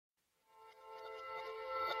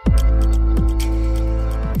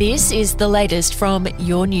This is the latest from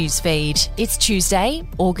your newsfeed. It's Tuesday,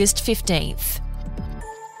 August 15th.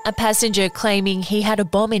 A passenger claiming he had a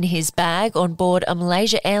bomb in his bag on board a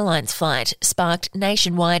Malaysia Airlines flight sparked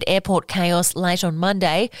nationwide airport chaos late on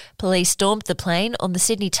Monday. Police stormed the plane on the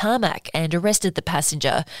Sydney tarmac and arrested the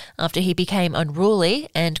passenger after he became unruly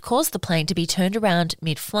and caused the plane to be turned around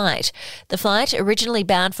mid-flight. The flight, originally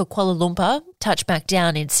bound for Kuala Lumpur, touched back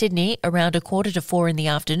down in Sydney around 3:45 in the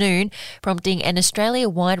afternoon, prompting an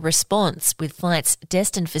Australia-wide response with flights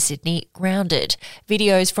destined for Sydney grounded.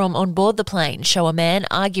 Videos from on board the plane show a man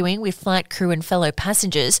arguing with flight crew and fellow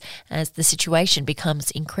passengers as the situation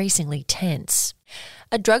becomes increasingly tense.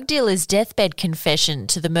 A drug dealer's deathbed confession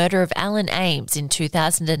to the murder of Alan Ames in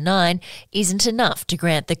 2009 isn't enough to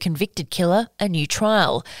grant the convicted killer a new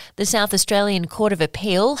trial. The South Australian Court of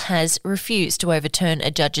Appeal has refused to overturn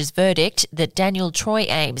a judge's verdict that Daniel Troy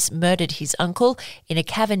Ames murdered his uncle in a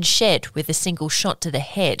cavern shed with a single shot to the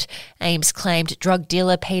head. Ames claimed drug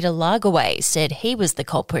dealer Peter Lagerwey said he was the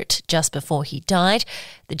culprit just before he died.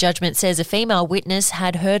 The judgment says a female witness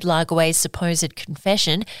had heard Lagerwey's supposed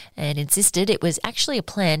confession and insisted it was actually a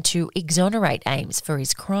plan to exonerate Ames for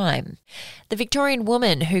his crime. The Victorian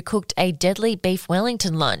woman who cooked a deadly beef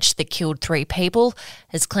Wellington lunch that killed 3 people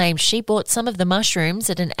has claimed she bought some of the mushrooms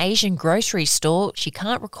at an Asian grocery store she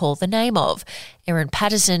can't recall the name of. Erin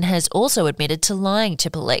Patterson has also admitted to lying to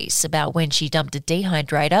police about when she dumped a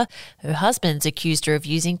dehydrator her husband's accused her of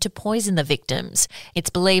using to poison the victims. It's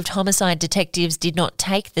believed homicide detectives did not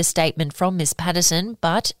take the statement from Ms Patterson,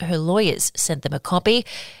 but her lawyers sent them a copy.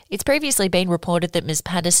 It's previously been reported that Ms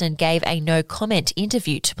Patterson gave a no-comment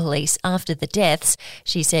interview to police after the deaths.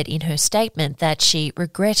 She said in her statement that she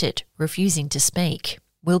regretted refusing to speak.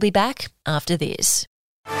 We'll be back after this.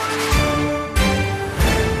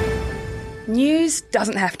 News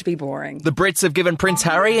doesn't have to be boring. The Brits have given Prince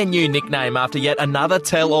Harry a new nickname after yet another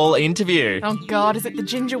tell-all interview. Oh God, is it the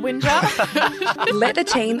Ginger Whinger? Let the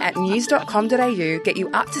team at news.com.au get you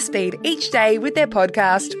up to speed each day with their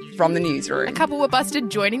podcast, From the Newsroom. A couple were busted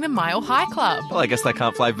joining the Mile High Club. Well, I guess they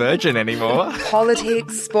can't play Virgin anymore.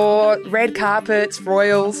 Politics, sport, red carpets,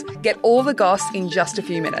 royals. Get all the goss in just a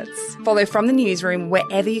few minutes. Follow From the Newsroom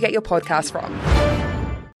wherever you get your podcast from.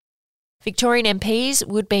 Victorian MPs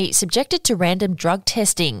would be subjected to random drug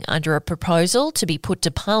testing under a proposal to be put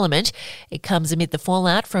to Parliament. It comes amid the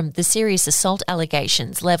fallout from the serious assault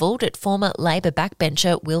allegations levelled at former Labor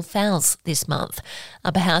backbencher Will Fowles this month.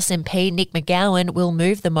 Upper House MP Nick McGowan will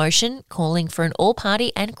move the motion, calling for an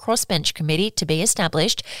all-party and crossbench committee to be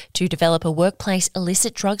established to develop a workplace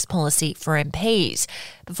illicit drugs policy for MPs.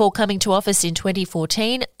 Before coming to office in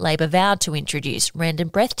 2014, Labor vowed to introduce random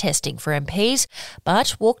breath testing for MPs,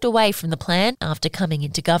 but walked away from the plan after coming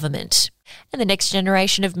into government. And the next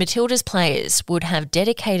generation of Matildas players would have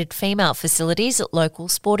dedicated female facilities at local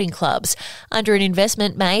sporting clubs under an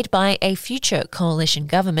investment made by a future coalition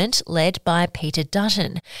government led by Peter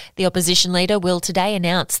Dutton. The opposition leader will today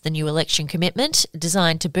announce the new election commitment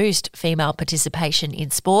designed to boost female participation in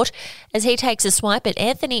sport as he takes a swipe at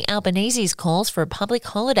Anthony Albanese's calls for a public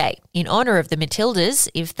holiday in honour of the Matildas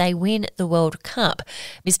if they win the World Cup.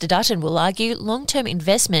 Mr Dutton will argue long-term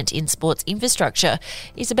investment in sports infrastructure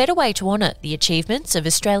is a better way to honour the achievements of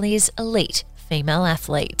Australia's elite female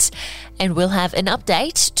athletes. And we'll have an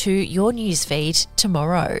update to your newsfeed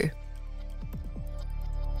tomorrow.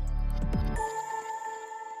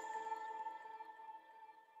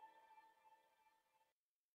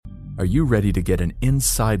 Are you ready to get an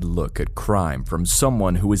inside look at crime from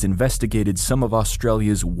someone who has investigated some of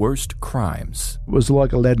Australia's worst crimes? It was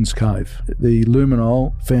like Aladdin's Cave. The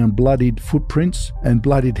luminol found bloodied footprints and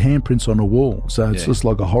bloodied handprints on a wall, so it's just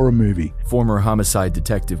like a horror movie. Former homicide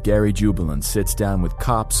detective Gary Jubilant sits down with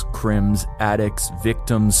cops, crims, addicts,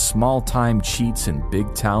 victims, small-time cheats, and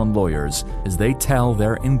big-town lawyers as they tell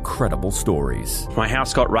their incredible stories. My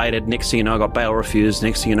house got raided. Next thing you know, I got bail refused.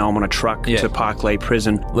 Next thing you know, I'm on a truck to Parklea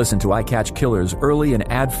Prison. Listen to I Catch Killers early and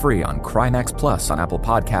ad-free on Crimex Plus on Apple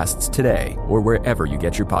Podcasts today or wherever you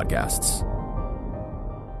get your podcasts.